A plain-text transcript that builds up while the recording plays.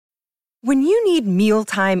When you need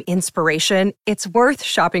mealtime inspiration, it's worth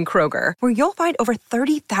shopping Kroger, where you'll find over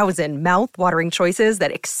 30,000 mouth-watering choices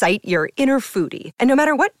that excite your inner foodie. And no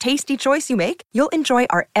matter what tasty choice you make, you'll enjoy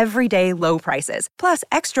our everyday low prices, plus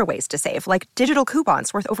extra ways to save, like digital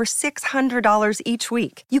coupons worth over $600 each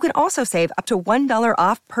week. You can also save up to $1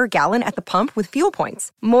 off per gallon at the pump with fuel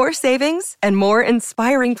points. More savings and more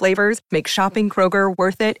inspiring flavors make shopping Kroger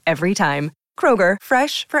worth it every time. Kroger,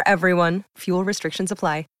 fresh for everyone. Fuel restrictions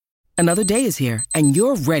apply. Another day is here, and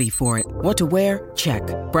you're ready for it. What to wear? Check.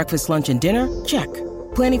 Breakfast, lunch, and dinner? Check.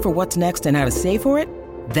 Planning for what's next and how to save for it?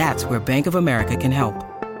 That's where Bank of America can help.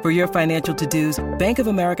 For your financial to-dos, Bank of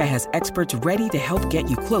America has experts ready to help get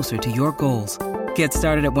you closer to your goals. Get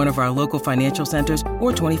started at one of our local financial centers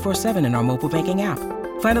or 24/7 in our mobile banking app.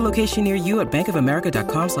 Find a location near you at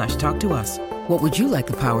bankofamerica.com/talktous. What would you like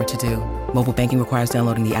the power to do? Mobile banking requires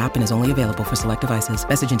downloading the app and is only available for select devices.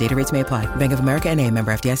 Message and data rates may apply. Bank of America N.A.,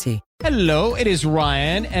 member FDIC. Hello, it is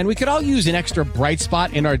Ryan, and we could all use an extra bright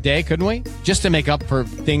spot in our day, couldn't we? Just to make up for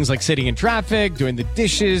things like sitting in traffic, doing the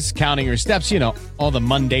dishes, counting your steps, all the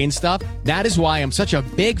mundane stuff. That is why I'm such a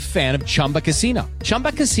big fan of Chumba Casino.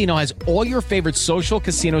 Chumba Casino has all your favorite social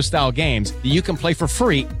casino-style games that you can play for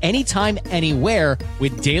free anytime, anywhere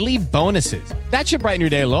with daily bonuses. That should brighten your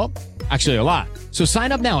day a little. Actually, a lot. So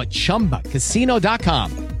sign up now at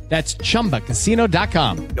ChumbaCasino.com. That's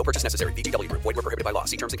ChumbaCasino.com. No purchase necessary. VGW Group. Void where prohibited by law.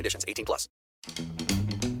 See terms and conditions. 18+.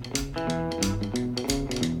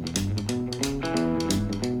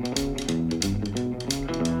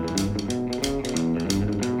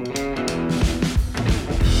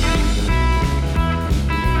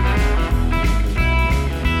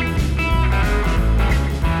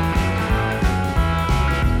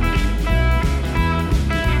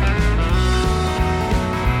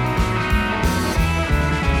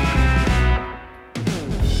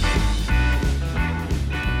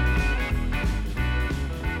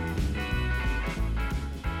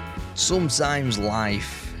 Sometimes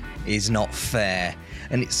life is not fair,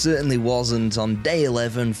 and it certainly wasn't on day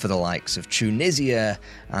 11 for the likes of Tunisia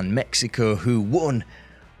and Mexico, who won,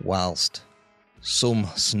 whilst some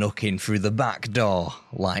snuck in through the back door,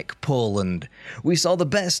 like Poland. We saw the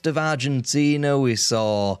best of Argentina, we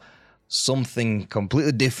saw something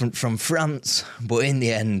completely different from France, but in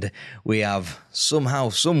the end, we have somehow,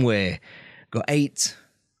 someway, got 8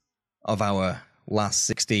 of our last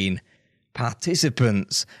 16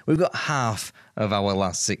 participants. We've got half of our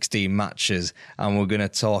last 16 matches, and we're going to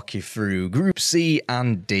talk you through Group C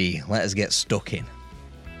and D. Let us get stuck in.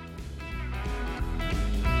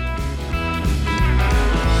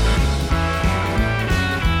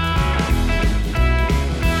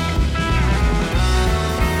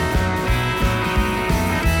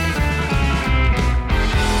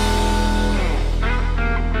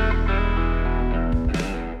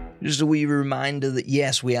 Just a wee reminder that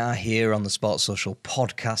yes, we are here on the Sports Social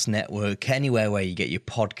Podcast Network, anywhere where you get your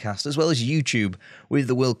podcast, as well as YouTube with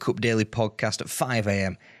the World Cup Daily Podcast at 5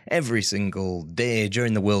 a.m. every single day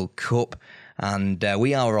during the World Cup. And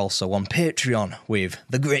we are also on Patreon with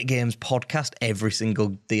the Great Games Podcast every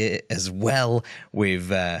single day as well, with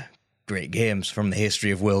great games from the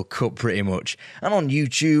history of World Cup pretty much. And on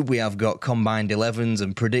YouTube, we have got Combined 11s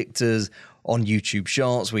and Predictors. On YouTube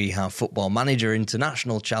Shorts, we have Football Manager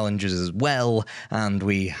International Challenges as well, and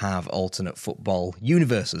we have Alternate Football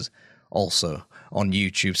Universes also on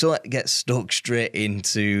YouTube. So let's get stuck straight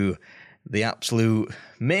into the absolute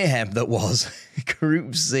mayhem that was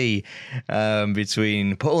Group C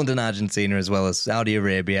between Poland and Argentina, as well as Saudi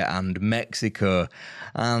Arabia and Mexico.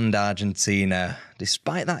 And Argentina,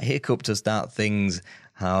 despite that hiccup to start things,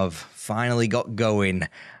 have finally got going.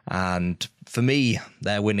 And for me,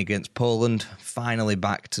 their win against Poland, finally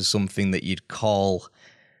back to something that you'd call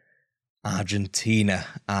Argentina.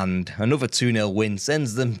 And another 2-0 win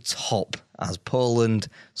sends them top as Poland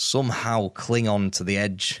somehow cling on to the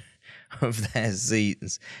edge of their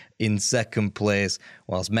seats in second place,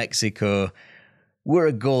 whilst Mexico were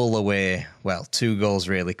a goal away. Well, 2 goals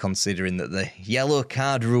really, considering that the yellow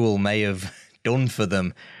card rule may have done for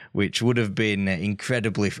them, which would have been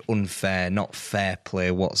incredibly unfair, not fair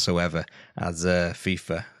play whatsoever, as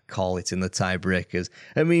FIFA call it in the tiebreakers.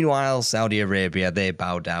 And meanwhile, Saudi Arabia, they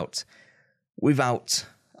bowed out without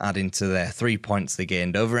adding to their 3 points they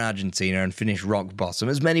gained over Argentina and finished rock bottom,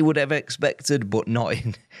 as many would have expected, but not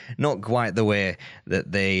quite the way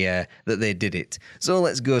that they did it. So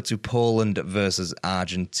let's go to Poland versus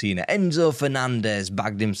Argentina. Enzo Fernandez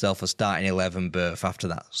bagged himself a starting 11 berth after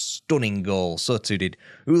that stunning goal. So too did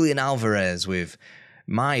Julian Alvarez with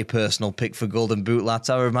my personal pick for Golden Boot,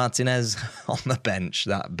 Lautaro Martinez on the bench.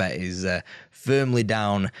 That bet is firmly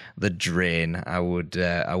down the drain, I would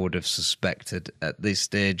have suspected at this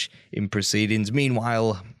stage in proceedings.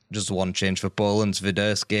 Meanwhile, just one change for Poland.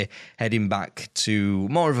 Swiderski heading back to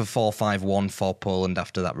more of a 4-5-1 for Poland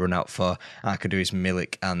after that run out for Arkadiusz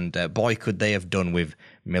Milik. And boy, could they have done with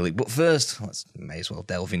Milik. But first, may as well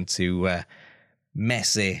delve into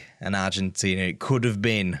Messi and Argentina. It could have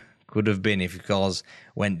been if the cause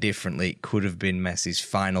went differently. It could have been Messi's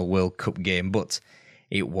final World Cup game, but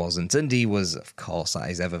it wasn't. And he was, of course, at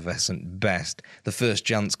his effervescent best. The first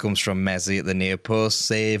chance comes from Messi at the near post,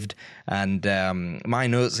 saved. And my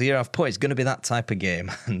notes here, I've put it's going to be that type of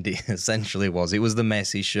game. And it essentially was. It was the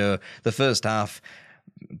Messi show. The first half,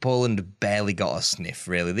 Poland barely got a sniff,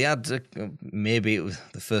 really. They had maybe it was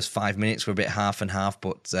the first 5 minutes were a bit half and half,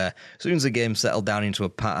 but as soon as the game settled down into a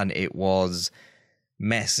pattern, it was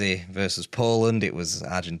Messi versus Poland. It was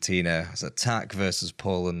Argentina's attack versus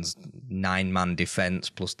Poland's 9-man defence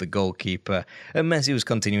plus the goalkeeper. And Messi was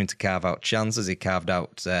continuing to carve out chances. He carved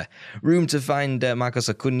out room to find Marcos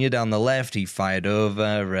Acuna down the left. He fired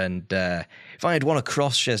over and fired one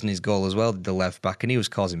across Szczesny's goal as well, the left back. And he was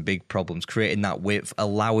causing big problems, creating that width,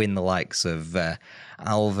 allowing the likes of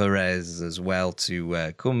Alvarez as well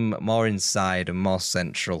to come more inside and more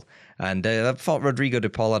central. And I thought Rodrigo de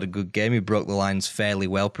Paul had a good game. He broke the lines fairly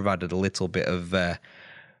well, provided a little bit of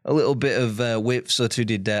width. So too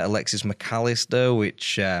did Alexis McAllister,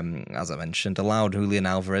 which, as I mentioned, allowed Julian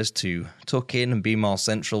Alvarez to tuck in and be more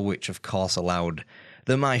central, which of course allowed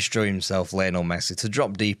the maestro himself, Lionel Messi, to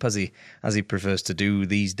drop deep as he prefers to do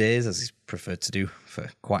these days, as he's preferred to do for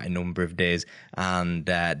quite a number of days, and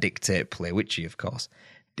dictate play, which he of course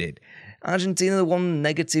did. Argentina, the one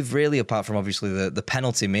negative really, apart from obviously the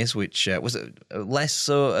penalty miss, which was less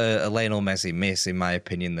so a Lionel Messi miss, in my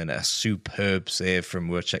opinion, than a superb save from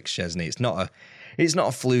Wojciech Szczesny. It's not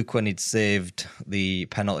a fluke when he'd saved the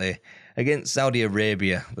penalty against Saudi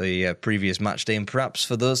Arabia the previous match day, and perhaps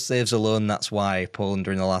for those saves alone, that's why Poland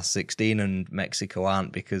are in the last 16 and Mexico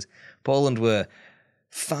aren't, because Poland were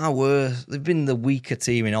far worse. They've been the weaker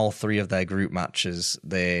team in all three of their group matches.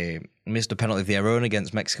 They missed a penalty of their own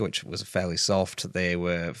against Mexico, which was fairly soft. They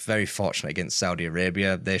were very fortunate against Saudi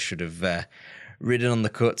Arabia. They should have ridden on the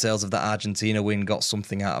coattails of that Argentina win, got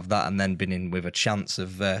something out of that, and then been in with a chance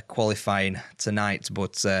of qualifying tonight.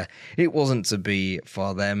 But it wasn't to be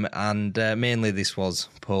for them, and mainly this was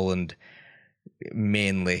Poland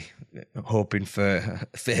mainly hoping for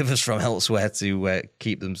favours from elsewhere to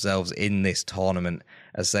keep themselves in this tournament,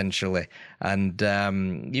 essentially. And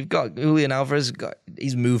you've got Julian Alvarez,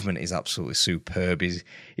 his movement is absolutely superb.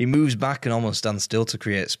 He moves back and almost stands still to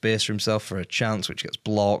create space for himself for a chance, which gets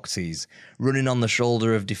blocked. He's running on the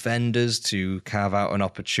shoulder of defenders to carve out an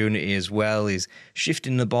opportunity as well. He's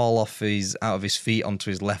shifting the ball out of his feet onto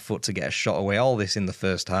his left foot to get a shot away. All this in the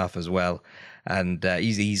first half as well. And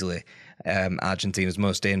he's easily Argentina's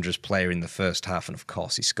most dangerous player in the first half, and of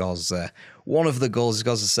course he scores one of the goals. He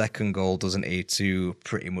scores the second goal, doesn't he, to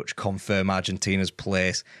pretty much confirm Argentina's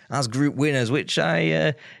place as group winners, which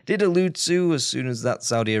I did allude to as soon as that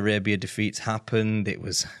Saudi Arabia defeat happened. It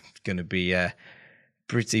was going to be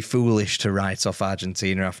pretty foolish to write off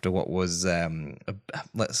Argentina after what was,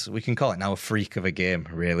 we can call it now a freak of a game,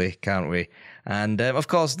 really, can't we? And of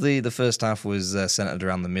course, the first half was centred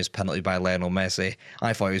around the missed penalty by Lionel Messi.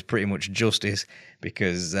 I thought it was pretty much justice,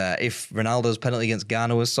 because if Ronaldo's penalty against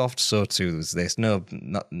Ghana was soft, so too was this.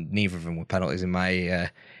 Neither of them were penalties in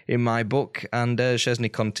my book. And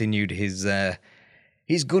Szczesny continued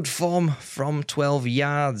his good form from 12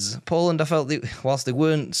 yards. Poland, I felt, whilst they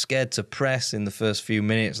weren't scared to press in the first few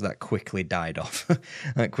minutes, that quickly died off.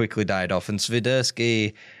 And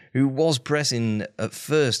Swiderski, who was pressing at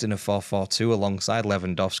first in a 4-4-2 alongside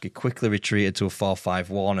Lewandowski, quickly retreated to a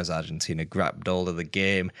 4-5-1 as Argentina grabbed hold of the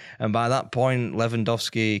game. And by that point,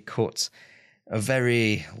 Lewandowski cut a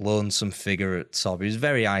very lonesome figure at top. He was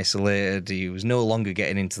very isolated. He was no longer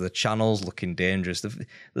getting into the channels, looking dangerous.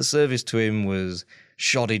 The service to him was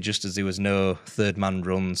shoddy, just as there was no third-man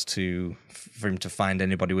runs for him to find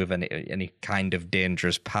anybody with any kind of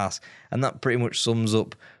dangerous pass. And that pretty much sums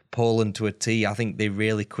up Poland to a T. I think they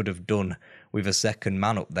really could have done with a second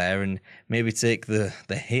man up there and maybe take the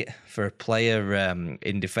hit for a player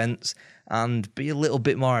in defence and be a little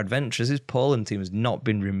bit more adventurous. This Poland team has not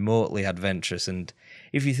been remotely adventurous, and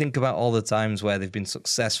if you think about all the times where they've been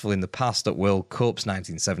successful in the past at World Cups,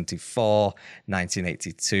 1974,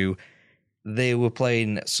 1982, they were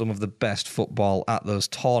playing some of the best football at those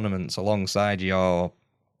tournaments alongside your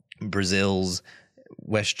Brazils,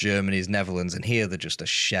 West Germany's, Netherlands, and here they're just a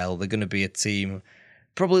shell. They're going to be a team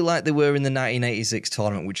probably like they were in the 1986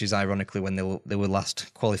 tournament, which is ironically when they were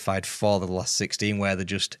last qualified for the last 16, where they're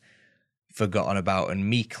just forgotten about and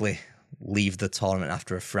meekly leave the tournament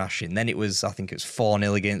after a thrashing. Then I think it was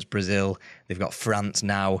 4-0 against Brazil. They've got France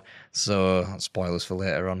now, so spoilers for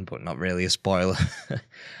later on, but not really a spoiler.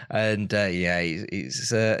 And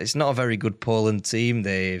it's not a very good Poland team.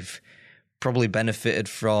 They've probably benefited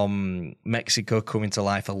from Mexico coming to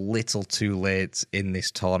life a little too late in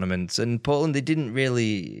this tournament. And Poland, they didn't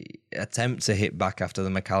really attempt to hit back after the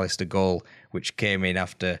McAllister goal, which came in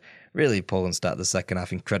after really Poland started the second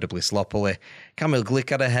half incredibly sloppily. Kamil Glik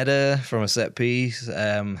had a header from a set piece,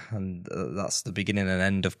 and that's the beginning and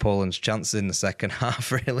end of Poland's chances in the second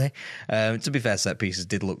half, really. To be fair, set pieces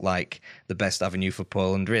did look like the best avenue for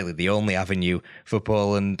Poland, really the only avenue for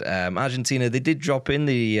Poland. Argentina, they did drop in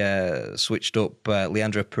the switched up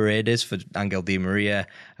Leandro Paredes for Angel Di Maria,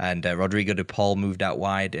 and Rodrigo de Paul moved out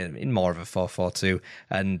wide in more of a 4-4-2,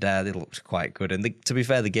 and they looked quite good. And to be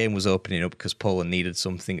fair, the game was opening up because Poland needed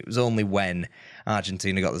something. It was only when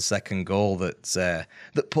Argentina got the second goal that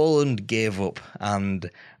Poland gave up and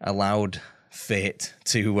allowed fate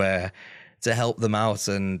to help them out.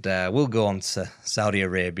 And we'll go on to Saudi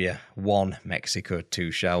Arabia 1, Mexico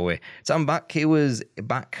 2, shall we? Sam Bakke was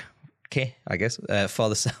back. I guess, for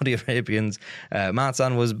the Saudi Arabians.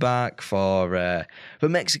 Martin was back for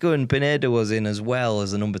Mexico, and Pineda was in as well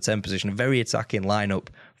as the number 10 position. A very attacking lineup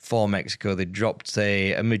for Mexico. They dropped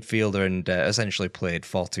a midfielder and essentially played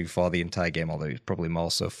 4-2-4 the entire game, although it was probably more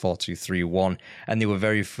so 4-2-3-1. And they were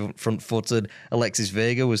very front-footed. Alexis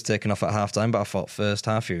Vega was taken off at half-time, but I thought first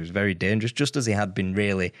half he was very dangerous, just as he had been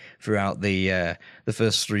really throughout the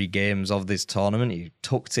first 3 games of this tournament. He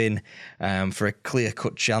tucked in for a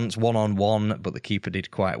clear-cut chance, one-on-one, but the keeper did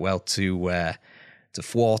quite well to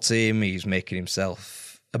thwart him. He's making himself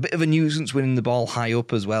a bit of a nuisance, winning the ball high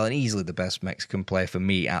up as well, and easily the best Mexican player for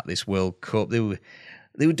me at this World Cup. They were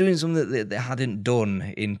doing something that they hadn't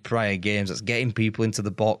done in prior games. That's getting people into the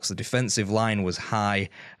box. The defensive line was high,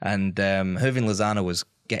 and Hirving Lozano was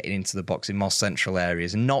getting into the box in more central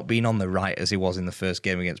areas and not being on the right as he was in the first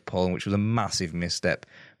game against Poland, which was a massive misstep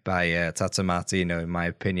by Tata Martino, in my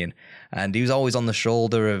opinion. And he was always on the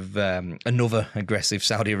shoulder of another aggressive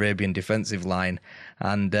Saudi Arabian defensive line.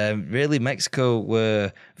 And really, Mexico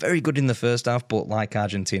were very good in the first half, but like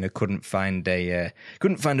Argentina, couldn't find a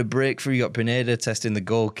breakthrough. You got Pineda testing the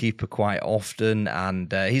goalkeeper quite often,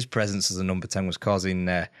 and his presence as a number 10 was causing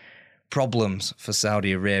problems for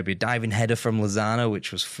Saudi Arabia. Diving header from Lozano,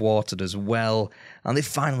 which was thwarted as well. And they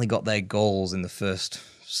finally got their goals in the first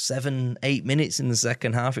 7-8 minutes in the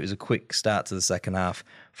second half. It was a quick start to the second half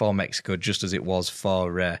for Mexico, just as it was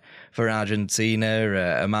for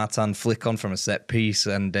Argentina. A Martin flick on from a set piece,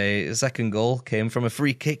 and a second goal came from a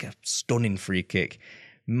free kick, a stunning free kick.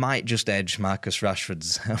 Might just edge Marcus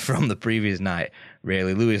Rashford's from the previous night,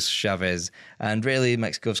 really. Luis Chavez. And really,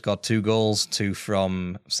 Mexico scored 2 goals, 2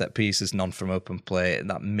 from set pieces, none from open play.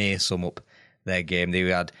 That may sum up their game. They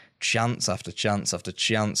had chance after chance after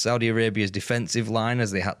chance. Saudi Arabia's defensive line,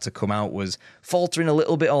 as they had to come out, was faltering a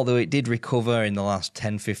little bit, although it did recover in the last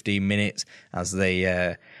 10-15 minutes as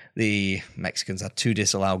the Mexicans had 2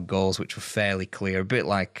 disallowed goals, which were fairly clear, a bit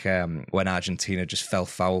like when Argentina just fell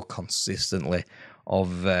foul consistently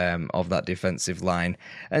of that defensive line.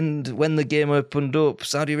 And when the game opened up,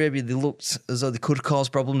 Saudi Arabia, they looked as though they could cause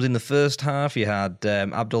problems in the first half. You had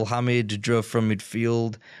Abdul Hamid drove from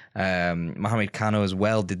midfield. Mohamed Kano as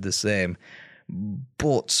well did the same.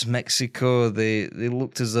 But Mexico, they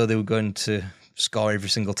looked as though they were going to score every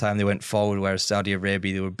single time they went forward, whereas Saudi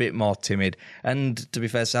Arabia, they were a bit more timid. And to be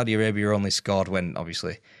fair, Saudi Arabia only scored when,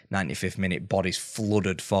 obviously, 95th minute, bodies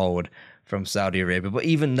flooded forward from Saudi Arabia. But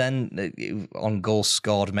even then, on goals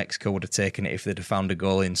scored, Mexico would have taken it if they'd have found a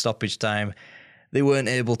goal in stoppage time. They weren't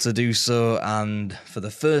able to do so, and for the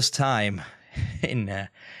first time in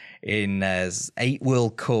 8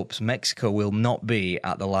 World Cups, Mexico will not be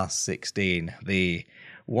at the last 16.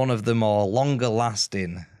 One of the more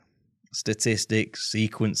longer-lasting statistics,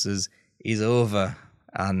 sequences, is over,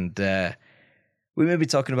 and we may be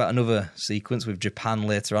talking about another sequence with Japan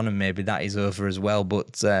later on, and maybe that is over as well.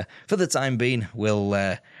 But for the time being,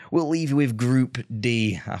 we'll leave you with Group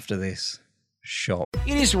D after this shot.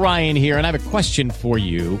 It is Ryan here, and I have a question for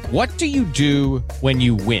you. What do you do when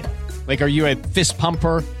you win? Like, are you a fist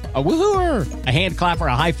pumper? A woohooer, a hand clapper,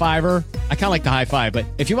 a high fiver. I kind of like the high five, but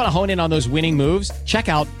if you want to hone in on those winning moves, check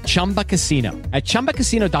out Chumba Casino. At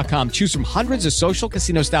ChumbaCasino.com, choose from hundreds of social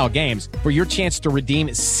casino style games for your chance to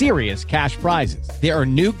redeem serious cash prizes. There are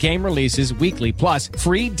new game releases weekly, plus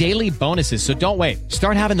free daily bonuses. So don't wait.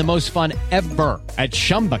 Start having the most fun ever at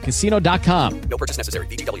ChumbaCasino.com. No purchase necessary.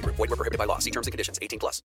 VGW Group. Void where prohibited by law. See terms and conditions.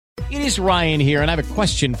 18+. It is Ryan here, and I have a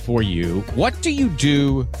question for you. What do you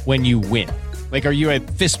do when you win? Like, are you a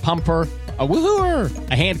fist pumper, a woohooer,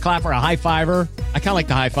 a hand clapper, a high fiver? I kind of like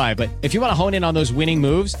the high five, but if you want to hone in on those winning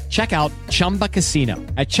moves, check out Chumba Casino.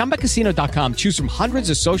 At ChumbaCasino.com, choose from hundreds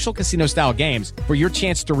of social casino style games for your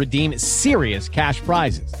chance to redeem serious cash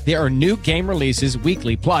prizes. There are new game releases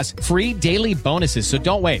weekly, plus free daily bonuses. So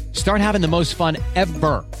don't wait. Start having the most fun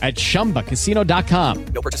ever at ChumbaCasino.com.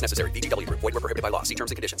 No purchase necessary. VGW Group. Void where prohibited by law. See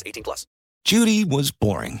terms and conditions. 18+. Judy was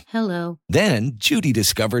boring. Hello. Then Judy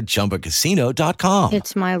discovered ChumbaCasino.com.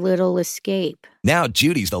 It's my little escape. Now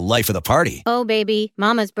Judy's the life of the party. Oh, baby,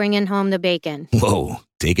 mama's bringing home the bacon. Whoa,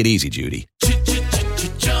 take it easy, Judy.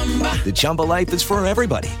 The Chumba life is for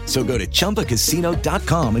everybody. So go to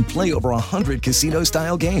ChumbaCasino.com and play over 100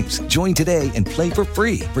 casino-style games. Join today and play for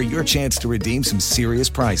free for your chance to redeem some serious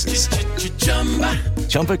prizes.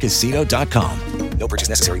 ChumbaCasino.com. No purchase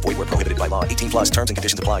necessary. Void where prohibited by law. 18+. Terms and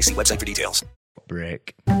conditions apply. See website for details.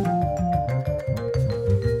 Break.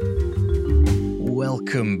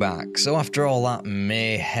 Welcome back. So after all that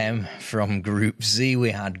mayhem from Group Z,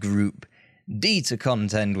 we had Group D to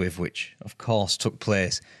contend with, which of course took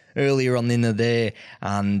place earlier on in the day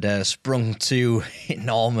and sprung to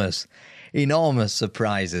enormous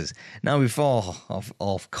surprises. Now, before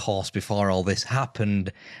all this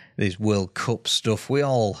happened, this World Cup stuff, we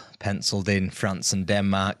all penciled in France and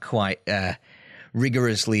Denmark quite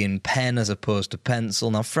rigorously in pen as opposed to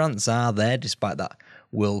pencil. Now, France are there despite that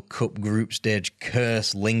World Cup group stage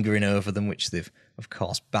curse lingering over them, which they've of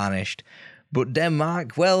course banished. But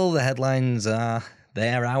Denmark, well, the headlines are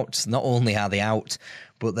they're out. Not only are they out,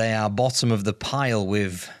 but they are bottom of the pile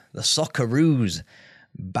with the Socceroos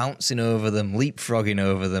bouncing over them, leapfrogging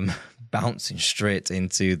over them, bouncing straight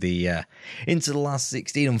into the last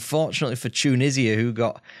 16. Unfortunately for Tunisia, who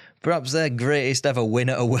got perhaps their greatest ever win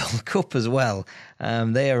at a World Cup as well,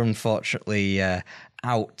 they are unfortunately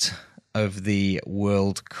out of the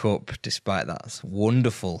World Cup despite that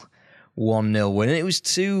wonderful 1-0 win. And it was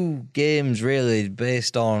two games really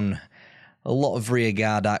based on a lot of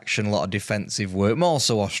rearguard action, a lot of defensive work, more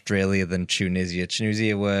so Australia than Tunisia.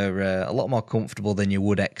 Tunisia were a lot more comfortable than you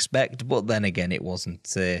would expect, but then again, it wasn't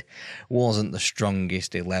the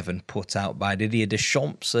strongest 11 put out by Didier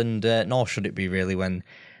Deschamps, and nor should it be really when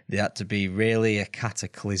they had to be really a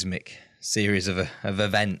cataclysmic series of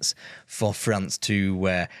events for France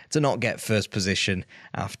to not get first position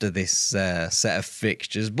after this set of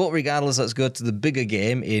fixtures. But regardless, let's go to the bigger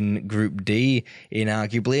game in Group D,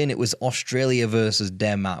 inarguably, and it was Australia versus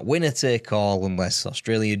Denmark. Winner take all unless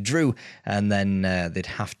Australia drew, and then they'd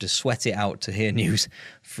have to sweat it out to hear news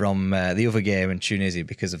from the other game in Tunisia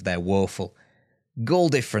because of their woeful goal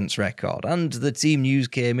difference record. And the team news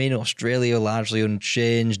came in. Australia largely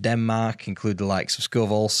unchanged. Denmark included the likes of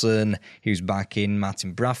Skov Olsen, who's back in.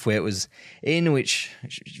 Martin Braithwaite was in, which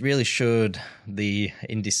really showed the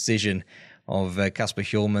indecision of Kasper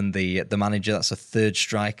Hjulmand, the manager. That's a third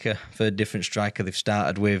different striker they've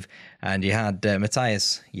started with. And you had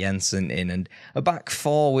Matthias Jensen in, and a back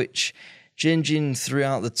four, which changing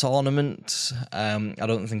throughout the tournament, I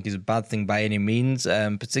don't think is a bad thing by any means,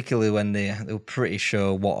 particularly when they were pretty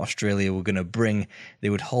sure what Australia were going to bring. They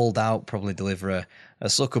would hold out, probably deliver a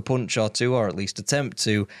sucker punch or two, or at least attempt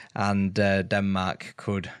to, and Denmark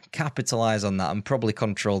could capitalise on that and probably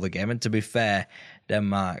control the game. And to be fair,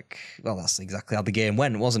 Denmark, well, that's exactly how the game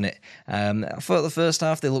went, wasn't it? For the first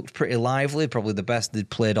half, they looked pretty lively, probably the best they'd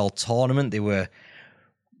played all tournament. They were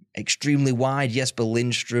extremely wide. Jesper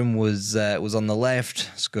Lindström was on the left,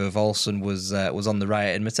 Skov Olsen was on the right,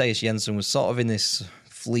 and Matthias Jensen was sort of in this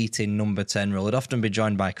fleeting number 10 role. He'd often be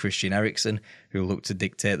joined by Christian Eriksen, who looked to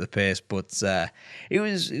dictate the pace, but it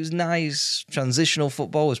was nice. Transitional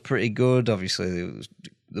football was pretty good. Obviously, it was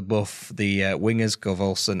both the wingers, Skov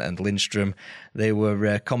Olsen and Lindström, they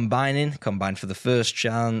were combined for the first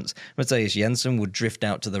chance. Matthias Jensen would drift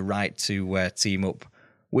out to the right to team up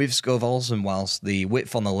with Skov Olsen, whilst the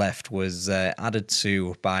width on the left was added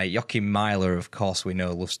to by Joachim Mæhle, of course we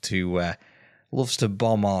know loves to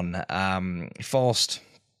bomb on.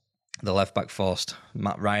 The left-back forced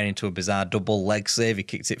Matt Ryan into a bizarre double leg save. He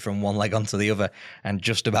kicked it from one leg onto the other and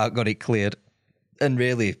just about got it cleared. And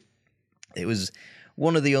really, it was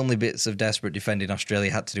one of the only bits of desperate defending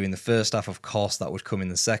Australia had to do in the first half. Of course, that would come in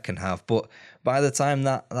the second half. But by the time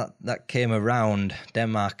that came around,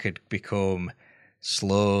 Denmark had become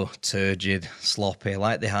slow, turgid, sloppy,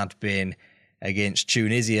 like they had been against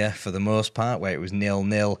Tunisia for the most part, where it was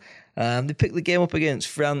 0-0. They picked the game up against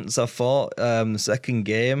France, I thought, the second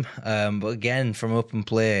game. But again, from open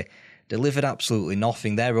play, delivered absolutely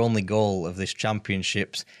nothing. Their only goal of this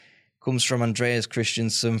championships comes from Andreas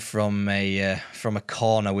Christensen from a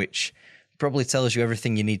corner, which probably tells you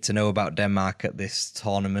everything you need to know about Denmark at this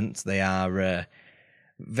tournament. They are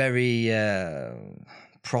very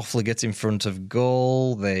profligate in front of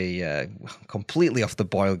goal. They completely off the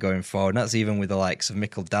boil going forward. And that's even with the likes of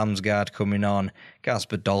Mikkel Damsgaard coming on,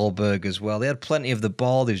 Kasper Dolberg as well. They had plenty of the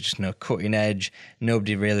ball. There was just no cutting edge.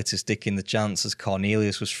 Nobody really to stick in the chances.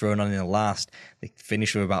 Cornelius was thrown on in the last. They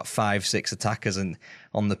finished with about 5-6 attackers and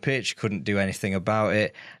on the pitch, couldn't do anything about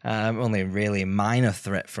it. Only a really minor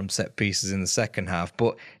threat from set pieces in the second half.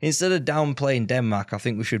 But instead of downplaying Denmark, I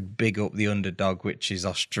think we should big up the underdog, which is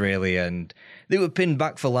Australia. And they were pinned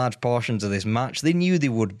back for large portions of this match. They knew they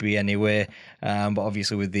would be anyway. But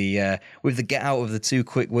obviously with the get out of the two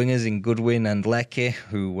quick wingers in Goodwin and Leckie,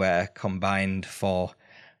 who combined for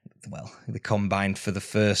the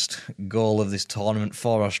first goal of this tournament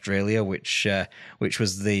for Australia, which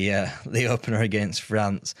was the opener against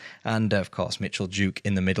France, and of course Mitchell Duke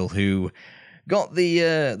in the middle, who got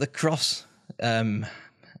the cross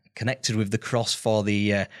connected with the cross for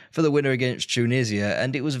the winner against Tunisia,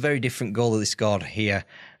 and it was a very different goal that they scored here.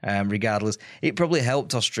 Regardless, it probably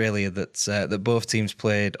helped Australia that both teams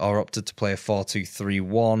played or opted to play a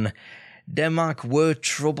 4-2-3-1. Denmark were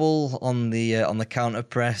trouble on the counter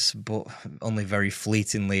press, but only very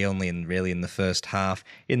fleetingly, only in the first half.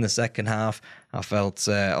 In the second half, I felt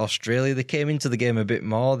Australia, they came into the game a bit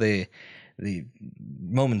more. They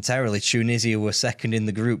momentarily, Tunisia were second in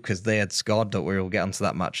the group because they had scored. Don't worry, we'll get onto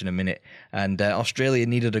that match in a minute. And Australia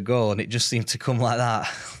needed a goal, and it just seemed to come like that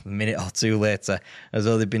a minute or two later, as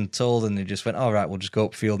though they'd been told, and they just went, all right, we'll just go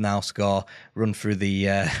upfield now, score, run through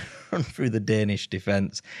the Danish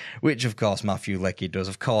defence, which of course Matthew Leckie does.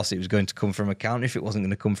 Of course it was going to come from a counter. If it wasn't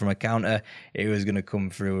going to come from a counter, it was going to come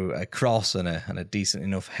through a cross and a decent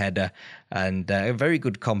enough header, and a very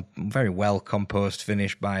good, very well composed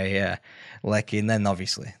finish by Leckie. And then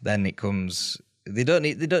obviously, it comes. They don't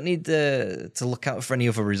need to look out for any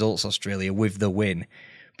other results, Australia, with the win,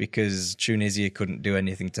 because Tunisia couldn't do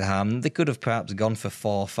anything to harm them. They could have perhaps gone for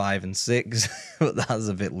 4, 5 and 6, but that's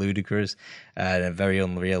a bit ludicrous and very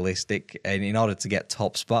unrealistic. And in order to get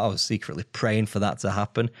top spot, I was secretly praying for that to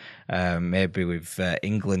happen, maybe with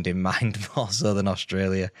England in mind more so than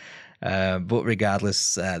Australia. But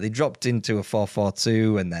regardless, they dropped into a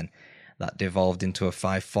 4-4-2, and then that devolved into a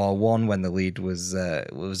 5-4-1 when the lead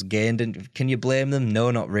was gained. And can you blame them?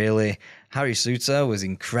 No, not really. Harry Souttar was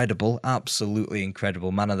incredible, absolutely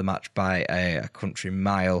incredible. Man of the match by a country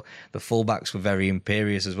mile. The fullbacks were very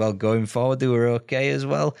imperious as well. Going forward, they were okay as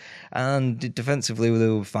well. And defensively, they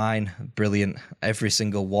were fine, brilliant. Every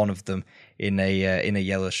single one of them in a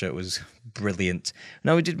yellow shirt was brilliant.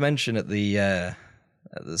 Now, we did mention at the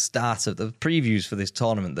start of the previews for this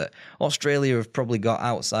tournament that Australia have probably got,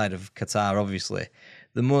 outside of Qatar, obviously,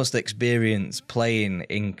 the most experience playing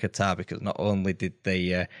in Qatar, because not only did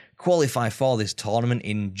they qualify for this tournament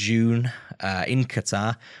in June in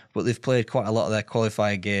Qatar, but they've played quite a lot of their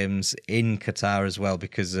qualifier games in Qatar as well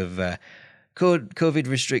because of COVID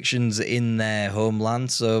restrictions in their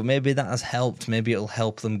homeland. So maybe that has helped. Maybe it'll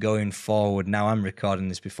help them going forward. Now, I'm recording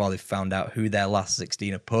this before they've found out who their last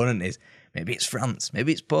 16 opponent is. Maybe it's France,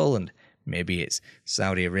 maybe it's Poland, maybe it's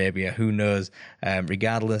Saudi Arabia, who knows.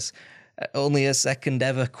 Regardless, only a second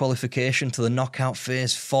ever qualification to the knockout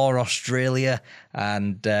phase for Australia,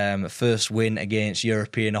 and first win against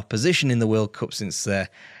European opposition in the World Cup since a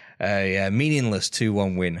meaningless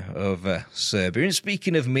 2-1 win over Serbia. And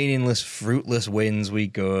speaking of meaningless, fruitless wins, we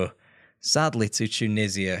go sadly to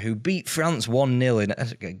Tunisia, who beat France 1-0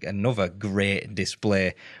 in another great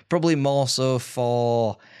display, probably more so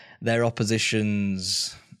for their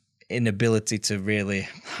opposition's inability to really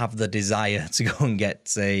have the desire to go and get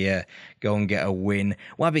a win.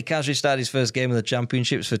 Wahbi Khazri started his first game of the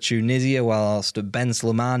championships for Tunisia, whilst Ben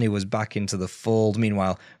Slimani was back into the fold.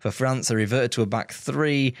 Meanwhile, for France, they reverted to a back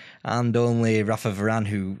three, and only Rafa Varane,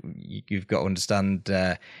 who you've got to understand,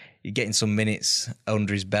 getting some minutes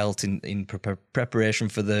under his belt in preparation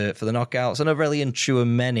for the knockouts. And Aurelien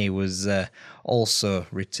Tchouameni was also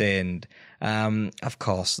retained. Of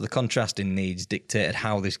course, the contrasting needs dictated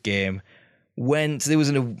how this game went. There was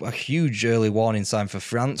a huge early warning sign for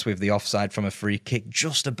France with the offside from a free kick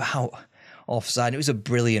just about offside. It was a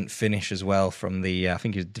brilliant finish as well from the, I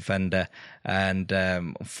think he was defender, and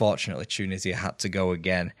unfortunately Tunisia had to go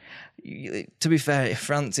again. To be fair,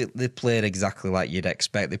 France, they played exactly like you'd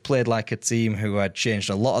expect. They played like a team who had changed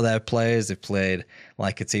a lot of their players. They played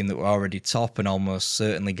like a team that were already top and almost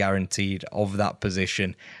certainly guaranteed of that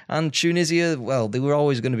position. And Tunisia, well, they were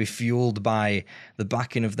always going to be fueled by the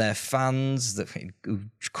backing of their fans that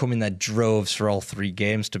come in their droves for all three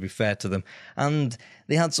games, to be fair to them. And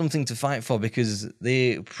they had something to fight for because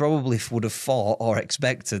they probably would have thought or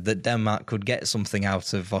expected that Denmark could get something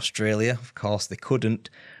out of Australia. Of course, they couldn't.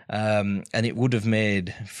 And it would have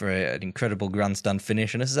made for an incredible grandstand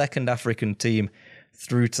finish and a second African team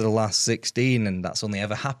through to the last 16, and that's only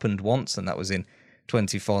ever happened once, and that was in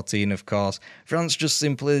 2014, of course. France just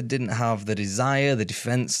simply didn't have the desire, the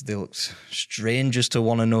defence. They looked strangers to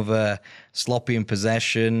one another, sloppy in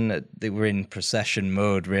possession. They were in procession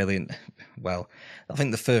mode, really. Well, I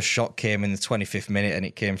think the first shot came in the 25th minute, and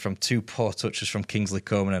it came from two poor touches from Kingsley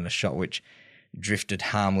Coman and a shot which drifted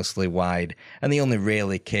harmlessly wide, and they only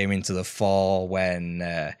really came into the fore when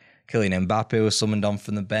Kylian Mbappe was summoned on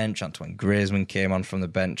from the bench. Antoine Griezmann came on from the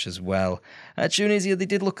bench as well. Tunisia, they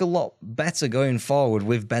did look a lot better going forward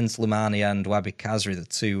with Ben Slimani and Wabi Kazri, the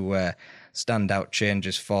two standout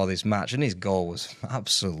changes for this match, and his goal was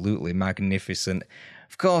absolutely magnificent.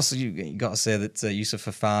 Of course, you got to say that Yusuf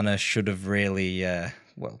Fofana should have really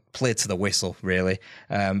played to the whistle, really.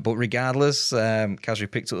 But regardless,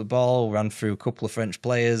 Kazri picked up the ball, ran through a couple of French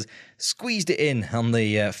players, squeezed it in on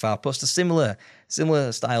the far post. A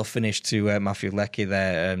similar style finish to Matthew Leckie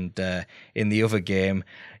there, and in the other game.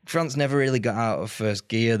 France never really got out of first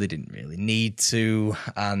gear. They didn't really need to.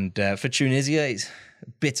 And for Tunisia, it's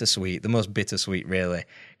bittersweet, the most bittersweet, really.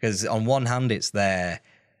 Because on one hand, it's their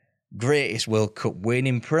greatest World Cup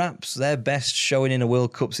winning, perhaps their best showing in a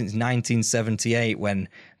World Cup since 1978, when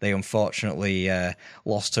they unfortunately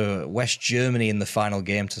lost to West Germany in the final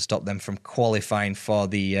game to stop them from qualifying for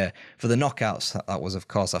the knockouts. That was, of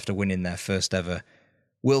course, after winning their first ever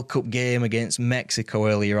World Cup game against Mexico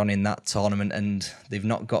earlier on in that tournament, and they've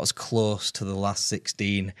not got as close to the last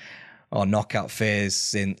 16 or knockout phase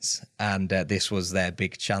since, and this was their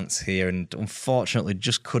big chance here, and unfortunately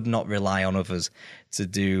just could not rely on others to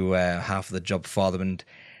do half of the job for them. And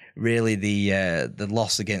really the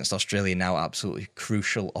loss against Australia now absolutely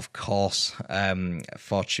crucial, of course,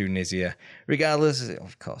 for Tunisia. Regardless,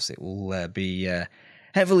 of course, it will be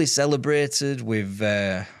heavily celebrated with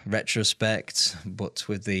retrospect, but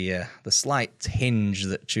with the slight hinge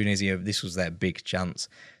that Tunisia, this was their big chance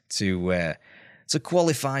to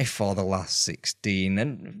qualify for the last 16.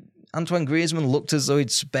 And Antoine Griezmann looked as though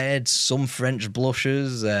he'd spared some French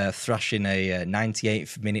blushes, thrashing a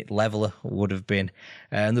 98th minute leveller would have been.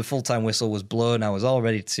 And the full-time whistle was blown. I was all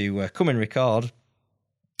ready to come and record.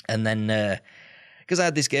 And then, because I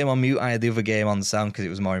had this game on mute, I had the other game on sound because it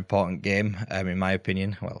was a more important game, in my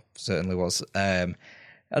opinion. Well, certainly was.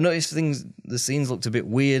 I noticed the scenes looked a bit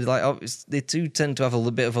weird. Like they do tend to have a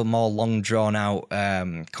little bit of a more long drawn out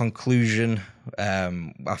conclusion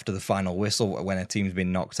after the final whistle when a team's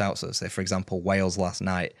been knocked out. So say, for example, Wales last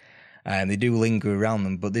night, and they do linger around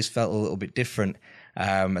them, but this felt a little bit different.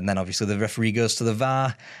 And then obviously the referee goes to the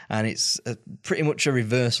VAR, and it's pretty much a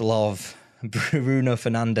reversal of Bruno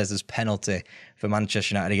Fernandes's penalty for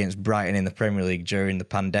Manchester United against Brighton in the Premier League during the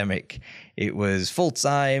pandemic. It was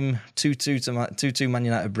full-time, 2-2 Man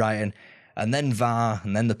United Brighton, and then VAR,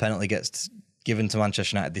 and then the penalty gets given to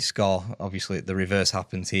Manchester United. They score. Obviously, the reverse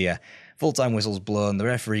happens here. Full-time whistle's blown. The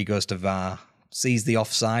referee goes to VAR, sees the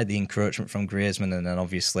offside, the encroachment from Griezmann, and then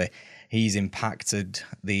obviously he's impacted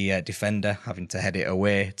the defender, having to head it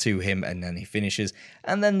away to him, and then he finishes.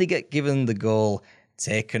 And then they get given the goal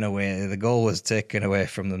taken away. The goal was taken away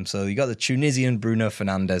from them. So you got the Tunisian Bruno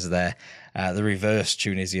Fernandes there, the reverse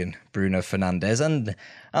Tunisian Bruno Fernandes. And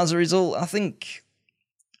as a result, I think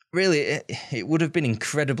really it would have been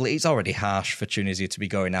incredibly, it's already harsh for Tunisia to be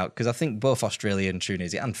going out, because I think both Australia and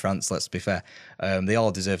Tunisia and France, let's be fair, they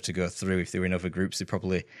all deserve to go through. If they were in other groups,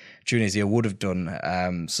 Tunisia would have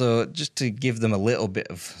done. So just to give them a little bit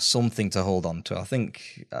of something to hold on to,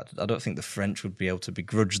 I don't think the French would be able to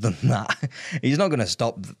begrudge them that. It's not going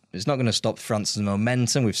to stop France's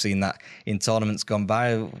momentum. We've seen that in tournaments gone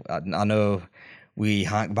by. I know we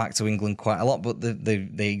hark back to England quite a lot, but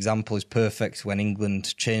the example is perfect when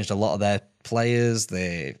England changed a lot of their players.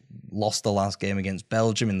 They lost the last game against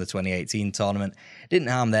Belgium in the 2018 tournament. Didn't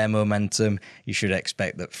harm their momentum. You should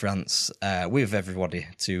expect that France, with everybody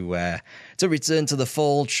to return to the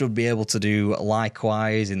fold, should be able to do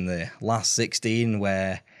likewise in the last 16,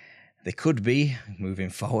 where they could be moving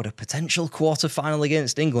forward a potential quarter-final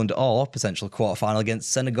against England or potential quarter-final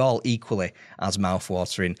against Senegal, equally as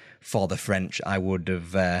mouthwatering for the French, I would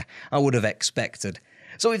have expected.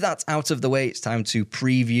 So with that out of the way, it's time to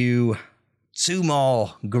preview 2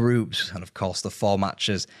 more groups and, of course, the 4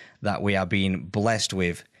 matches that we are being blessed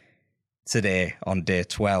with today on day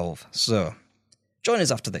 12. So join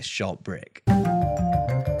us after this short break.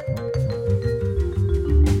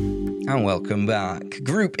 And welcome back.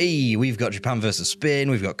 Group E, we've got Japan versus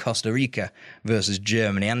Spain, we've got Costa Rica versus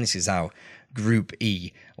Germany, and this is how Group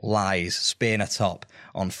E lies. Spain atop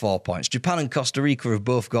on 4 points. Japan and Costa Rica have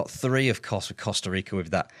both got 3, of course, with Costa Rica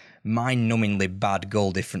with that mind-numbingly bad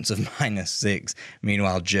goal difference of -6.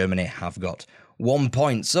 Meanwhile, Germany have got 1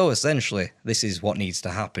 point. So essentially, this is what needs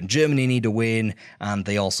to happen. Germany need a win, and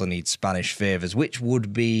they also need Spanish favours, which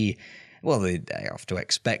would be... Well, they have to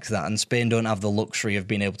expect that, and Spain don't have the luxury of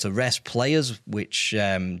being able to rest players, which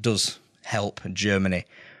does help Germany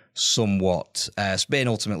somewhat. Spain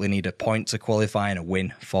ultimately need a point to qualify and a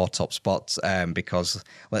win for top spots, because,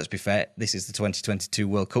 let's be fair, this is the 2022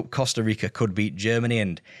 World Cup. Costa Rica could beat Germany,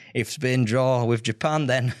 and if Spain draw with Japan,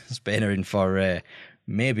 then Spain are in for...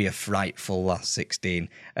 maybe a frightful last 16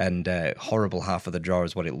 and horrible half of the draw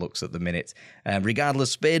is what it looks at the minute.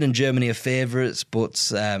 Regardless, Spain and Germany are favourites,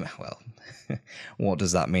 but, well, what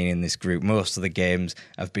does that mean in this group? Most of the games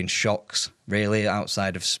have been shocks, really,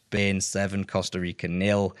 outside of Spain 7, Costa Rica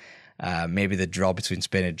 0. Maybe the draw between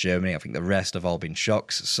Spain and Germany. I think the rest have all been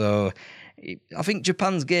shocks. So I think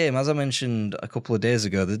Japan's game, as I mentioned a couple of days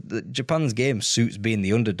ago, the Japan's game suits being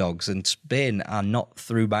the underdogs, and Spain are not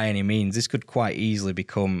through by any means. This could quite easily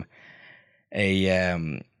become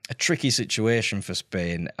a tricky situation for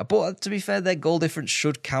Spain. But to be fair, their goal difference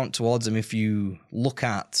should count towards them. If you look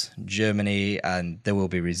at Germany, and they will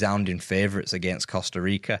be resounding favourites against Costa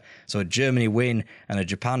Rica. So a Germany win and a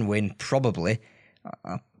Japan win probably,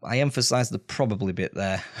 I emphasise the probably bit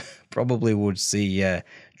there, probably would see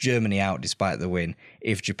Germany out despite the win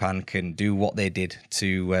if Japan can do what they did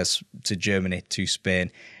to Germany, to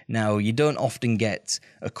Spain. Now, you don't often get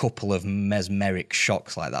a couple of mesmeric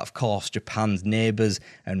shocks like that. Of course, Japan's neighbours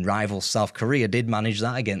and rivals South Korea did manage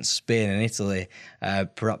that against Spain and Italy,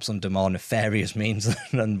 perhaps under more nefarious means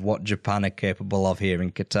than what Japan are capable of here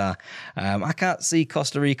in Qatar. I can't see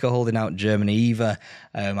Costa Rica holding out Germany either.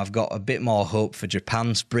 I've got a bit more hope for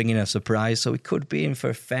Japan springing a surprise, so we could be in for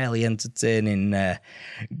a fairly entertaining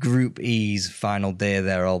Group E's final day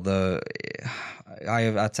there, although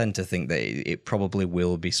I tend to think that it probably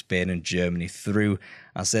will be Spain and Germany through.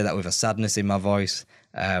 I say that with a sadness in my voice,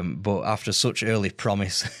 but after such early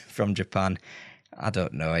promise from Japan, I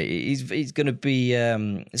don't know. It's going to be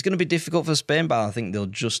it's going to be difficult for Spain, but I think they'll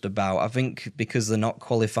just about. I think because they're not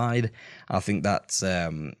qualified, I think that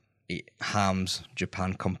it harms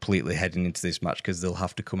Japan completely heading into this match because they'll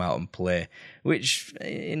have to come out and play, which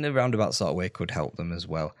in a roundabout sort of way could help them as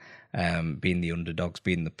well. Being the underdogs,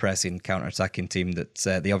 being the pressing, counter-attacking team that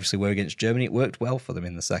they obviously were against Germany, it worked well for them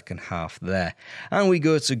in the second half there. And we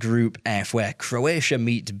go to Group F, where Croatia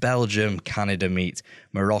meet Belgium, Canada meet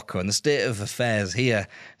Morocco. And the state of affairs here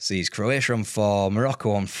sees Croatia on 4,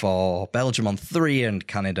 Morocco on 4, Belgium on 3, and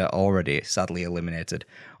Canada already sadly eliminated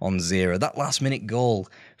on 0. That last-minute goal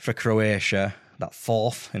for Croatia, that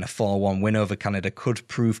fourth in a 4-1 win over Canada, could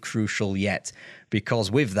prove crucial yet, because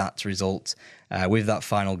with that result, with that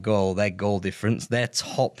final goal, their goal difference, they're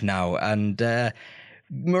top now. And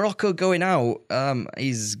Morocco going out,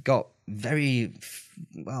 he's got very,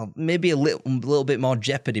 well, maybe a little bit more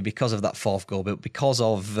jeopardy because of that fourth goal, but because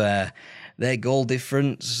of their goal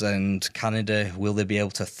difference, and Canada, will they be able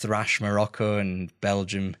to thrash Morocco, and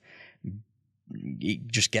Belgium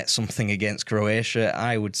just get something against Croatia?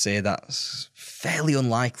 I would say that's fairly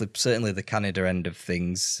unlikely, certainly the Canada end of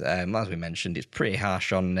things. As we mentioned, it's pretty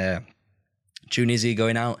harsh on Tunisia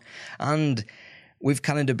going out, and with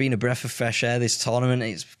Canada being a breath of fresh air this tournament,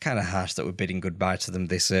 it's kind of harsh that we're bidding goodbye to them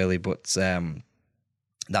this early, but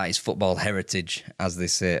that is football heritage, as they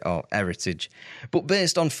say, or heritage. But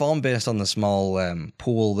based on form, based on the small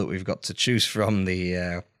pool that we've got to choose from,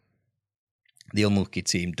 the unlucky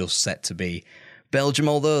team does set to be Belgium,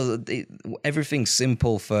 although everything's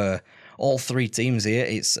simple for all three teams here.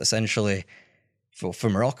 It's essentially, for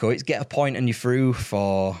Morocco, it's get a point and you're through.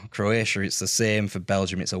 For Croatia, it's the same. For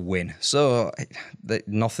Belgium, it's a win. So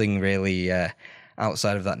nothing really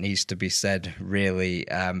outside of that needs to be said, really.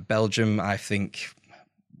 Belgium, I think,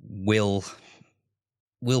 will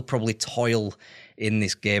probably toil in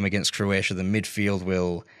this game against Croatia. The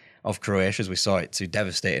midfield of Croatia, as we saw it to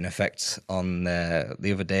devastating effect on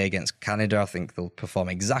the other day against Canada. I think they'll perform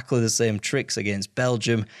exactly the same tricks against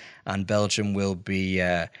Belgium, and Belgium will be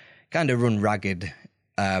kind of run ragged.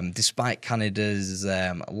 Despite Canada's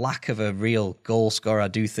lack of a real goal scorer, I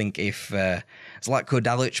do think if Zlatko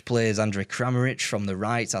Dalic plays Andrej Kramaric from the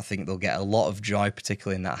right, I think they'll get a lot of joy,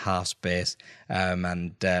 particularly in that half space.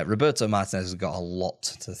 And Roberto Martinez has got a lot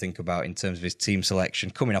to think about in terms of his team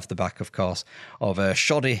selection, coming off the back, of course, of a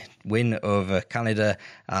shoddy win over Canada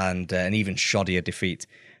and an even shoddier defeat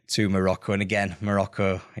to Morocco. And again,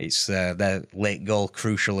 Morocco, it's their late goal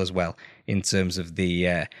crucial as well in terms of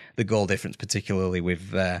the goal difference, particularly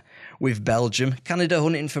with Belgium. Canada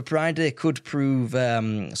hunting for pride. They could prove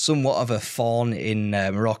somewhat of a thorn in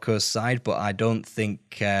Morocco's side, but I don't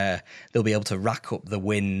think they'll be able to rack up the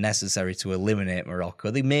win necessary to eliminate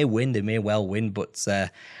Morocco. They may win, they may well win, but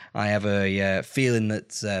I have a feeling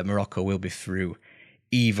that Morocco will be through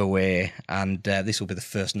either way, and this will be the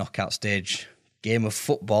first knockout stage game of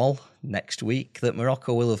football next week that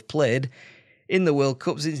Morocco will have played in the World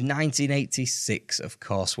Cup since 1986, of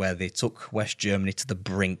course, where they took West Germany to the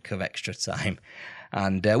brink of extra time.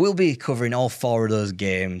 And we'll be covering all 4 of those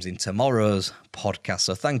games in tomorrow's podcast.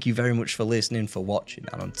 So thank you very much for listening, for watching.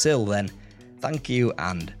 And until then, thank you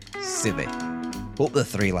and Silly. Up the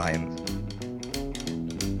 3 Lions.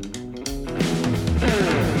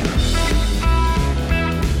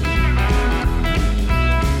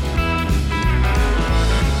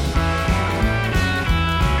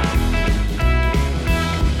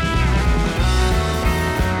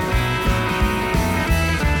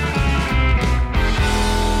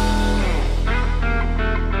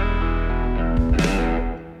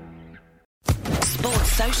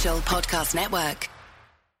 Podcast Network.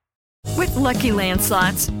 With Lucky Land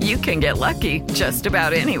Slots, you can get lucky just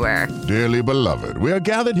about anywhere. Dearly beloved, we are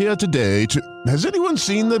gathered here today to... Has anyone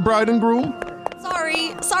seen the bride and groom?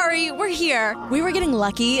 Sorry, we're here. We were getting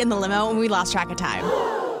lucky in the limo and we lost track of time.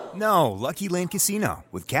 No, Lucky Land Casino,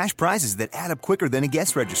 with cash prizes that add up quicker than a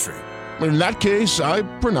guest registry. In that case, I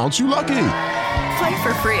pronounce you lucky. Play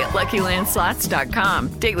for free at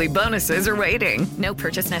LuckyLandSlots.com. Daily bonuses are waiting. No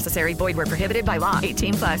purchase necessary. Void where prohibited by law.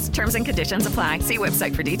 18+. Terms and conditions apply. See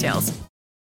website for details.